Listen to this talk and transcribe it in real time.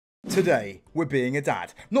Today, we're being a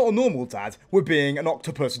dad. Not a normal dad, we're being an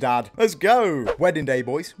octopus dad. Let's go. Wedding day,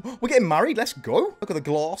 boys. We're getting married, let's go. Look at the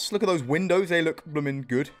glass, look at those windows, they look blooming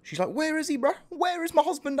good. She's like, where is he, bruh? Where is my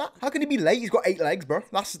husband at? How can he be late? He's got 8 legs, bruh.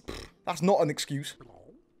 That's not an excuse.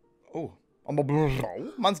 Oh,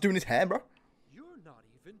 man's doing his hair, bruh. You're not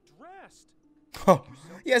even dressed.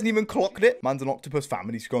 He hasn't even clocked it. Man's an octopus fan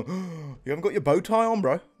and he's gone, oh, you haven't got your bow tie on,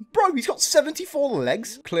 bro. Bro, he's got 74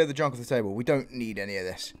 legs. Clear the junk off the table. We don't need any of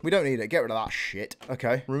this. We don't need it. Get rid of that shit.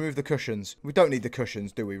 Okay, remove the cushions. We don't need the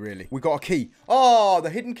cushions, do we, really? We got a key. Oh,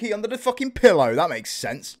 the hidden key under the fucking pillow. That makes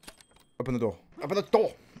sense. Open the door. Open the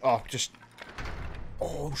door. Oh, just...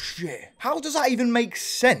 Oh, shit. How does that even make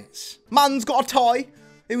sense? Man's got a tie.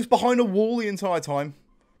 It was behind a wall the entire time.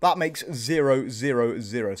 That makes 0, 0,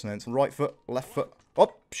 0 sense. Right foot, left foot.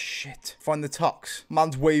 Oh, shit. Find the tux.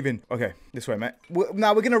 Man's waving. Okay, this way, mate.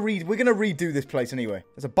 Now we're gonna redo this place anyway.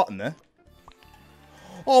 There's a button there.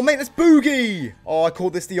 Oh, mate, that's boogie. Oh, I call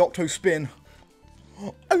this the octo spin.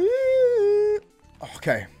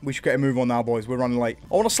 Okay, we should get a move on now, boys. We're running late.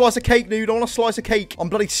 I want a slice of cake, dude. I want a slice of cake. I'm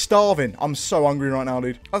bloody starving. I'm so hungry right now,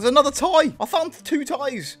 dude. There's another tie. I found 2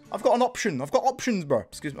 ties. I've got an option. I've got options, bro.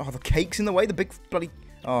 Excuse me. Oh, the cake's in the way. The big bloody...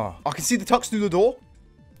 Oh, I can see the tux through the door.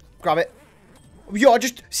 Grab it. Yo, I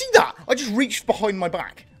just... See that? I just reached behind my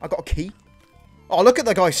back. I got a key. Oh, look at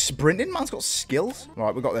the guy sprinting. Man's got skills.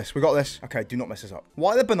 Right, we got this. We got this. Okay, do not mess this up.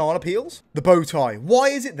 Why are there banana peels? The bow tie. Why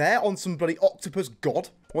is it there on some bloody octopus god?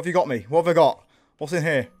 What have you got me? What have I got? What's in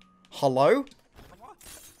here? Hello?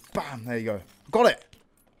 Bam, there you go. Got it.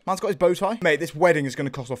 Man's got his bow tie. Mate, this wedding is going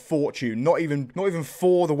to cost a fortune. Not even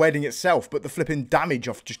for the wedding itself, but the flipping damage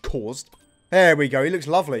I've just caused. There we go. He looks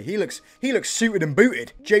lovely. He looks suited and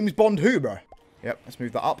booted. James Bond who, bro? Yep, let's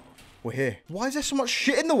move that up. We're here. Why is there so much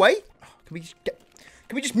shit in the way? Can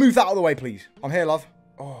we just move that out of the way, please? I'm here, love.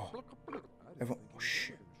 Oh. Oh,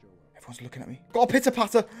 shit. Everyone's looking at me. Got a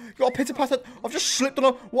pitter-patter. Got a pitter-patter. I've just slipped on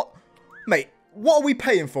a... What? Mate, what are we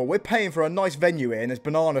paying for? We're paying for a nice venue here, and there's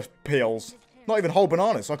banana peels. Not even whole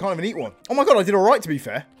bananas, so I can't even eat one. Oh my god, I did alright, to be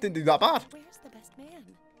fair. Didn't do that bad. Where's the best man?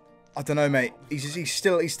 I don't know, mate. He's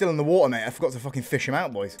still in the water, mate. I forgot to fucking fish him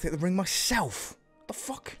out, boys. Take the ring myself. The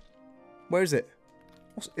fuck? Where is it?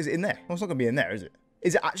 Is it in there? Well, it's not going to be in there, is it?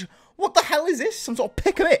 Is it actually... What the hell is this? Some sort of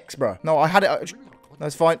pick a mix, bro. No, I had it. No,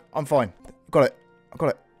 it's fine. I'm fine. Got it. I've got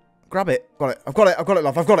it. Grab it. Got it. I've got it. I've got it,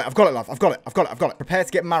 love. I've got it. I've got it, love. I've got it. I've got it. I've got it. Prepare to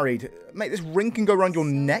get married. Mate, this ring can go around your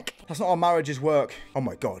neck. That's not how marriages work. Oh,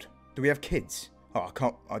 my God. Do we have kids? Oh, I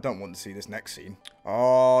can't... I don't want to see this next scene.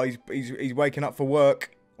 Oh, he's waking up for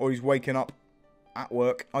work. Or he's waking up at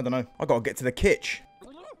work. I don't know. I got to get to the kitchen.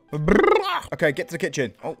 Okay, get to the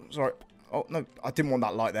kitchen. Oh, sorry. Oh, no. I didn't want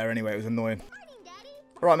that light there anyway. It was annoying. Morning, Daddy.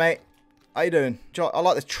 All right, mate. How you doing? I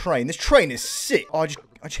like this train. This train is sick. Oh, I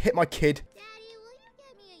just hit my kid. Daddy, will you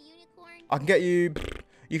get me a unicorn? I can get you...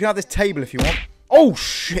 You can have this table if you want. Oh,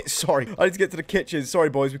 shit. Sorry. I need to get to the kitchen. Sorry,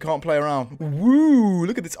 boys. We can't play around. Woo.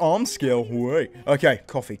 Look at this arm skill. Wait. Okay.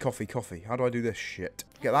 Coffee, coffee, coffee. How do I do this shit?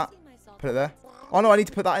 Get that. Put it there. Oh, no. I need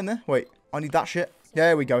to put that in there. Wait. I need that shit.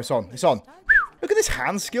 There we go. It's on. It's on. Look at this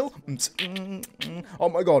hand skill. Oh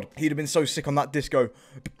my god. He'd have been so sick on that disco.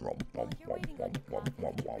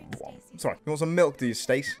 Sorry. You want some milk, do you,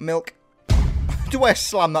 Stace? Milk. Do I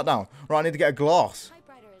slam that down? Right, I need to get a glass.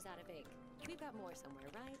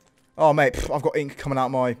 Oh, mate. I've got ink coming out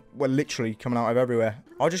my... Well, literally coming out of everywhere.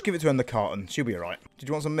 I'll just give it to her in the carton. She'll be alright. Did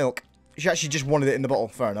you want some milk? She actually just wanted it in the bottle.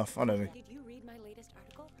 Fair enough. I don't know. Did you read my latest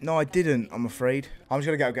article? No, I didn't, I'm afraid. I'm just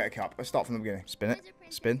going to go get a cup. Let's start from the beginning. Spin it.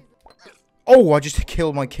 Spin. Oh, I just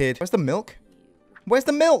killed my kid. Where's the milk? Where's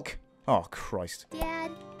the milk? Oh, Christ. Dad,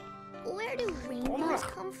 where do rainbows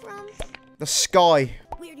come from? The sky.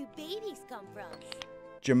 Where do babies come from?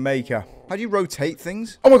 Jamaica. How do you rotate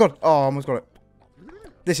things? Oh my god. Oh, I almost got it.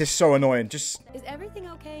 This is so annoying. Just... Is everything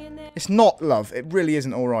okay in there? It's not, love. It really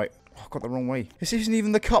isn't alright. Oh, I got the wrong way. This isn't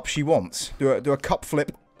even the cup she wants. Do a cup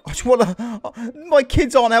flip. I just want to... My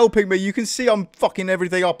kids aren't helping me. You can see I'm fucking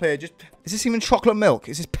everything up here. Just... Is this even chocolate milk?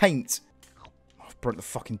 Is this paint? Broke the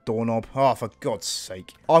fucking doorknob. Oh, for God's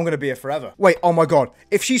sake. I'm going to be here forever. Wait, oh my God.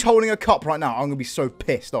 If she's holding a cup right now, I'm going to be so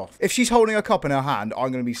pissed off. If she's holding a cup in her hand,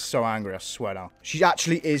 I'm going to be so angry, I swear now. She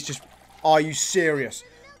actually is just... Are you serious?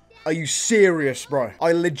 Are you serious, bro?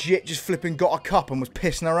 I legit just flipping got a cup and was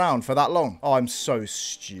pissing around for that long. Oh, I'm so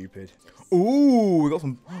stupid. Ooh, we got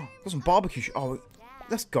some barbecue. Oh,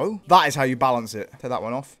 let's go. That is how you balance it. Take that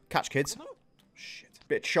one off. Catch, kids. Shit.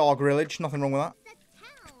 Bit of char grillage. Nothing wrong with that.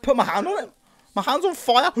 Put my hand on it. My hand's on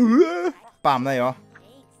fire. Bam, there you are.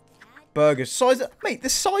 Burgers. Mate, the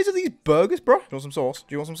size of these burgers, bro. Do you want some sauce?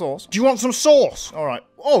 Do you want some sauce? Do you want some sauce? All right.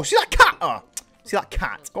 Oh, see that cat? See that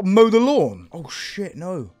cat? Got to mow the lawn. Oh, shit,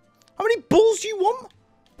 no. How many balls do you want?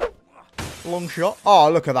 Long shot. Oh,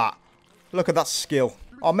 look at that. Look at that skill.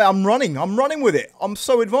 Oh, mate, I'm running. I'm running with it. I'm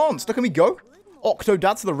so advanced. Look at me go.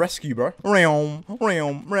 Octodad to the rescue, bro.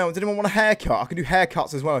 Does anyone want a haircut? I can do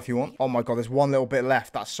haircuts as well if you want. Oh, my God. There's one little bit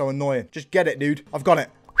left. That's so annoying. Just get it, dude. I've got it.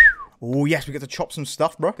 Oh, yes. We get to chop some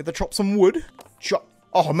stuff, bro. Get to chop some wood. Chop.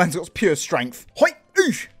 Oh, man's got pure strength. Hoi,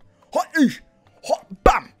 oosh. Hoi, oosh. Hoi,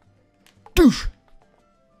 bam. Doosh.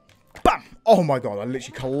 Bam. Oh, my God. I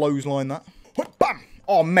literally clothesline that. Hoi, bam.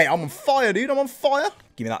 Oh, mate. I'm on fire, dude. I'm on fire.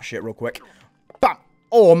 Give me that shit real quick. Bam.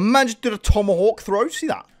 Oh, man. Just did a tomahawk throw. See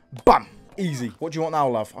that? Bam. Easy. What do you want now,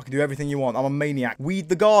 love? I can do everything you want. I'm a maniac. Weed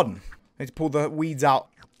the garden. I need to pull the weeds out.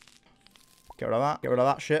 Get rid of that. Get rid of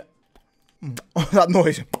that shit. That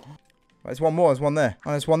noise. There's one more. There's one there.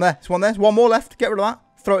 Oh, there's one there. There's one there. There's one more left. Get rid of that.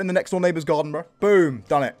 Throw it in the next door neighbour's garden, bro. Boom.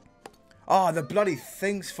 Done it. Ah, oh, the bloody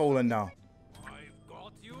thing's fallen now. I've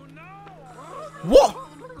got you now. What?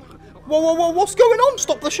 Whoa, whoa, whoa. What's going on?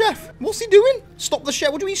 Stop the chef. What's he doing? Stop the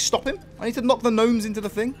chef. What do you mean stop him? I need to knock the gnomes into the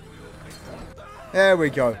thing. There we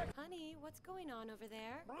go. Honey, what's going on over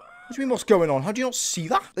there? What do you mean what's going on? How do you not see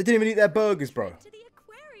that? They didn't even eat their burgers, bro. To the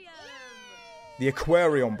aquarium. The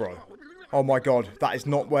aquarium, bro. Oh my God, that is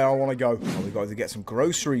not where I want to go. Oh, we got to get some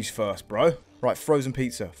groceries first, bro. Right, frozen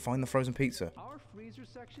pizza. Find the frozen pizza. Our freezer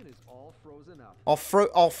section is all frozen up.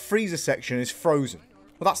 Our freezer section is frozen.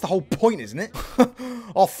 Well, that's the whole point, isn't it?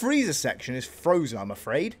 Our freezer section is frozen, I'm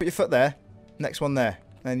afraid. Put your foot there. Next one there.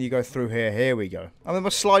 Then you go through here. Here we go. And then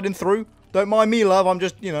we're sliding through. Don't mind me, love. I'm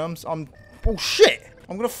just, you know, I'm... Oh, shit.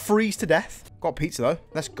 I'm going to freeze to death. Got pizza, though.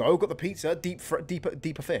 Let's go. Got the pizza.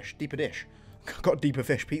 Deeper fish. Deeper dish. Got deeper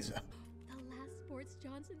fish pizza. The last Sports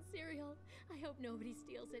Johnson cereal. I hope nobody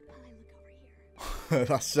steals it while I look over here.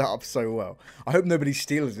 That's set up so well. I hope nobody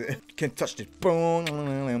steals it. Can't touch this.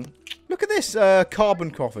 Look at this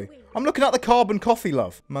carbon coffee. I'm looking at the carbon coffee,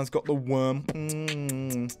 love. Man's got the worm.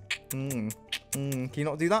 Can you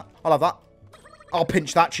not do that? I'll have that. I'll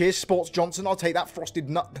pinch that. Cheers, Sports Johnson. I'll take that frosted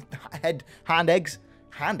nut hand eggs.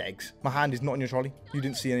 Hand eggs? My hand is not in your trolley. You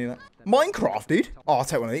didn't see any of that. Minecraft, dude. Oh, I'll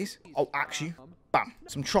take one of these. I'll axe you. Bam.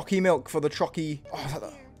 Some chocky milk for the chocky...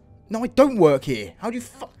 Oh, no, I don't work here. How do you...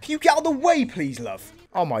 Can you get out of the way, please, love?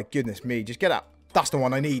 Oh, my goodness me. Just get out. That's the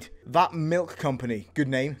one I need. That milk company. Good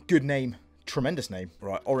name. Good name. Tremendous name.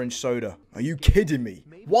 Right, orange soda. Are you kidding me?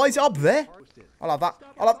 Why is it up there? I'll have that.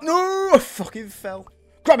 I'll have... No! I fucking fell.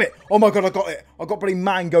 Grab it! Oh my God, I got it. I got bloody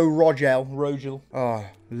mango Rogel. Oh,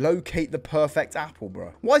 locate the perfect apple,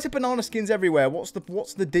 bro. Why is it banana skins everywhere? What's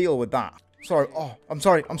the deal with that? Sorry. Oh, I'm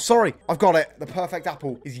sorry. I've got it. The perfect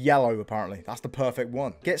apple is yellow, apparently. That's the perfect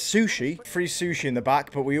one. Get sushi. Free sushi in the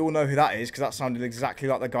back, but we all know who that is because that sounded exactly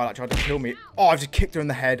like the guy that tried to kill me. Oh, I've just kicked her in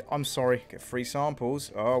the head. I'm sorry. Get free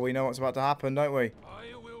samples. Oh, we know what's about to happen, don't we?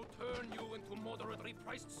 I will turn you into moderately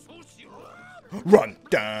priced sushi rolls. Run!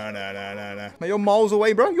 Mate, you're miles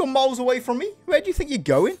away, bro. You're miles away from me. Where do you think you're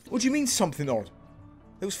going? What do you mean something odd?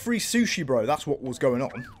 There was free sushi, bro. That's what was going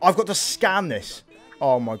on. I've got to scan this.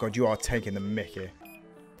 Oh my God, you are taking the mick here.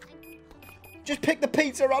 Just pick the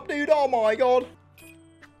pizza up, dude. Oh my God.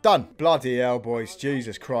 Done. Bloody hell, boys.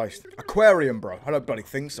 Jesus Christ. Aquarium, bro. I don't bloody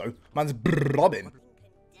think so. Man's blobbing.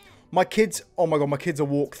 My kids, oh my God, my kids are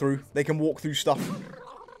walk through. They can walk through stuff.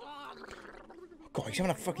 God, he's having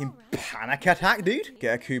a fucking panic attack, dude.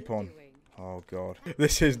 Get a coupon. Oh, God.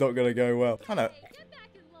 This is not going to go well. I know.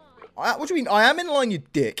 What do you mean? I am in line, you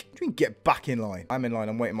dick. What do you mean get back in line? I'm in line.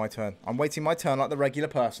 I'm waiting my turn. I'm waiting my turn like the regular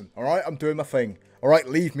person. All right? I'm doing my thing. All right?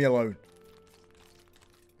 Leave me alone.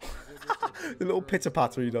 The little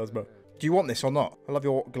pitter-patter he does, bro. Do you want this or not? I love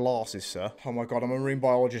your glasses, sir. Oh, my God. I'm a marine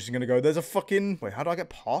biologist. I'm going to go. There's a fucking... Wait, how do I get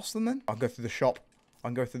past them then? I'll go through the shop. I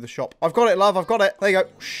can go through the shop. I've got it, love. I've got it. There you go.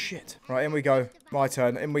 Shit. Right, in we go. My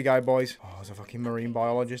turn. In we go, boys. Oh, there's a fucking marine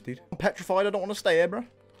biologist, dude. I'm petrified. I don't want to stay here, bro.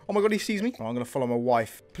 Oh, my God, he sees me. Oh, I'm going to follow my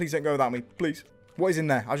wife. Please don't go without me. Please. What is in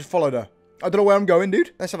there? I just followed her. I don't know where I'm going,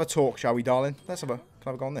 dude. Let's have a talk, shall we, darling? Let's have a... Can I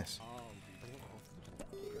have a go on this?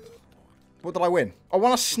 What did I win? I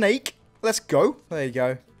won a snake. Let's go. There you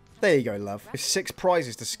go. There you go, love. There's 6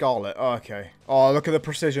 prizes to Scarlet. Oh, okay. Oh, look at the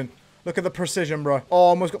precision. Look at the precision, bro. Oh, I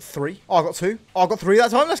almost got 3. Oh, I got 2. Oh, I got 3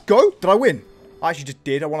 that time. Let's go. Did I win? I actually just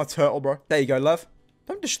did. I won a turtle, bro. There you go, love.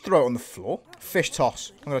 Don't just throw it on the floor. Fish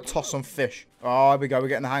toss. I'm going to toss some fish. Oh, here we go. We're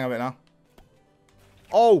getting the hang of it now.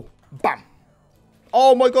 Oh, bam.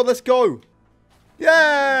 Oh, my God. Let's go.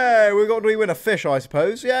 Yeah. We win a fish, I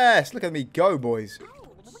suppose. Yes. Look at me go, boys.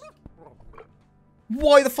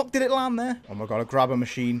 Why the fuck did it land there? Oh, my God. A grabber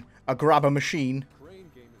machine. A grabber machine.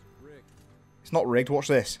 It's not rigged. Watch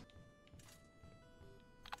this.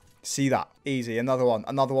 See that? Easy. Another one.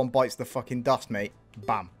 Another one bites the fucking dust, mate.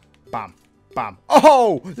 Bam. Bam. Bam.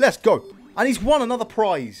 Oh, let's go. And he's won another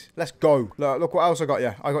prize. Let's go. Look what else I got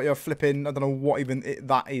you. I got you a flipping, I don't know what even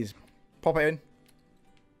that is. Pop it in.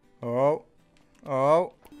 Oh.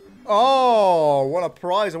 Oh. Oh, what a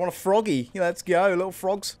prize. I want a froggy. Yeah, let's go, little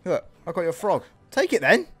frogs. Look, I got you a frog. Take it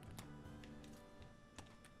then.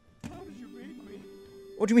 How did you beat me?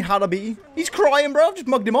 What do you mean, how'd I beat you? He's crying, bro. I've just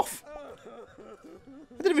mugged him off.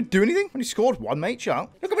 I didn't even do anything. When he scored one, mate,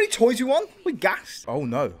 shout. Look how many toys we won. We gassed. Oh,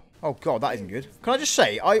 no. Oh, God, that isn't good. Can I just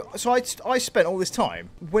say, I spent all this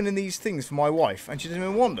time winning these things for my wife, and she doesn't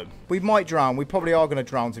even want them. We might drown. We probably are going to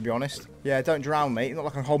drown, to be honest. Yeah, don't drown, mate. Not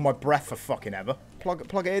like I can hold my breath for fucking ever. Plug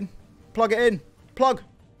it in. Plug it in. Plug.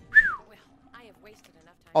 Well, I have wasted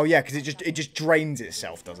enough time. Oh, yeah, because it just drains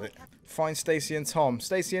itself, does it? Find Stacy and Tom.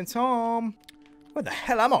 Stacy and Tom. Where the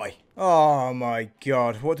hell am I? Oh, my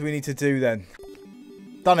God. What do we need to do, then?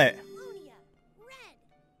 Done it. Lunia, red.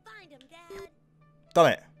 Find him, Dad.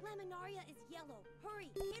 Done it. Laminaria is yellow.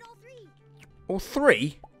 Hurry, hit all three. All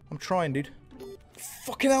three? I'm trying, dude.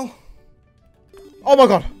 Fucking hell. Oh my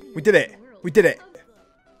god. We did it. We did it.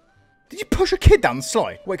 Did you push a kid down the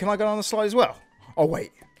slide? Wait, can I go down the slide as well? Oh,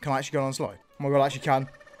 wait. Can I actually go down the slide? Oh my god, I actually can.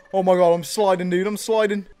 Oh my god, I'm sliding, dude. I'm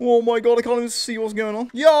sliding. Oh my god, I can't even see what's going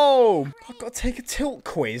on. Yo! I've got to take a tilt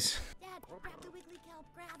quiz. Dad, grab the wiggly kelp.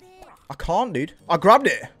 Grab it. I can't, dude. I grabbed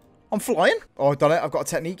it. I'm flying. Oh, I've done it. I've got a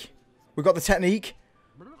technique. We've got the technique.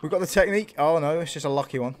 We've got the technique. Oh, no. It's just a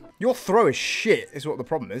lucky one. Your throw is shit, is what the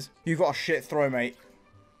problem is. You've got a shit throw, mate.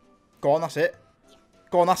 Go on, that's it.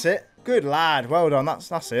 Go on, that's it. Good lad. Well done.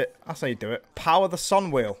 That's it. That's how you do it. Power the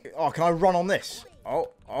sun wheel. Oh, can I run on this? Oh.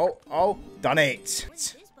 Done it.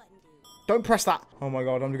 This button do. Don't press that. Oh, my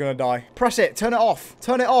God. I'm going to die. Press it. Turn it off.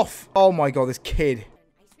 Turn it off. Oh, my God. This kid. Ice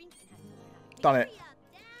rink can have Done it. Hurry up,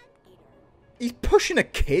 Dad. He's pushing a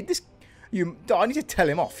kid. I need to tell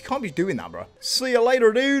him off. You can't be doing that, bro. See you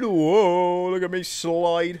later, dude. Whoa, look at me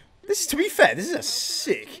slide. This is, to be fair, this is a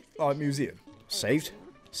sick museum. Saved.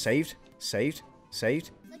 Like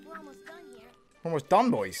we're almost done here. We're almost done,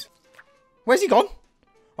 boys. Where's he gone?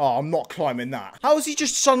 Oh, I'm not climbing that. How is he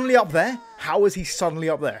just suddenly up there? How is he suddenly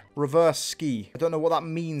up there? Reverse ski. I don't know what that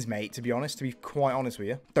means, mate, to be honest, to be quite honest with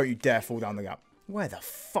you. Don't you dare fall down the gap. Where the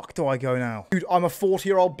fuck do I go now? Dude, I'm a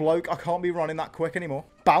 40-year-old bloke. I can't be running that quick anymore.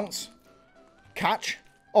 Bounce. Catch.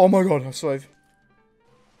 Oh my god, I save.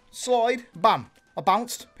 Slide. Bam. I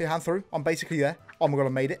bounced. Put your hand through. I'm basically there. Oh my god, I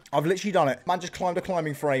made it. I've literally done it. Man just climbed a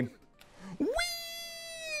climbing frame. Whee!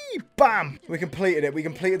 Bam! We completed it. We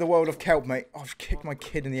completed the world of kelp, mate. Oh, I just kicked my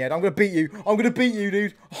kid in the head. I'm going to beat you. I'm going to beat you,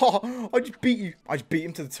 dude. Oh, I just beat you. I just beat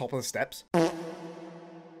him to the top of the steps.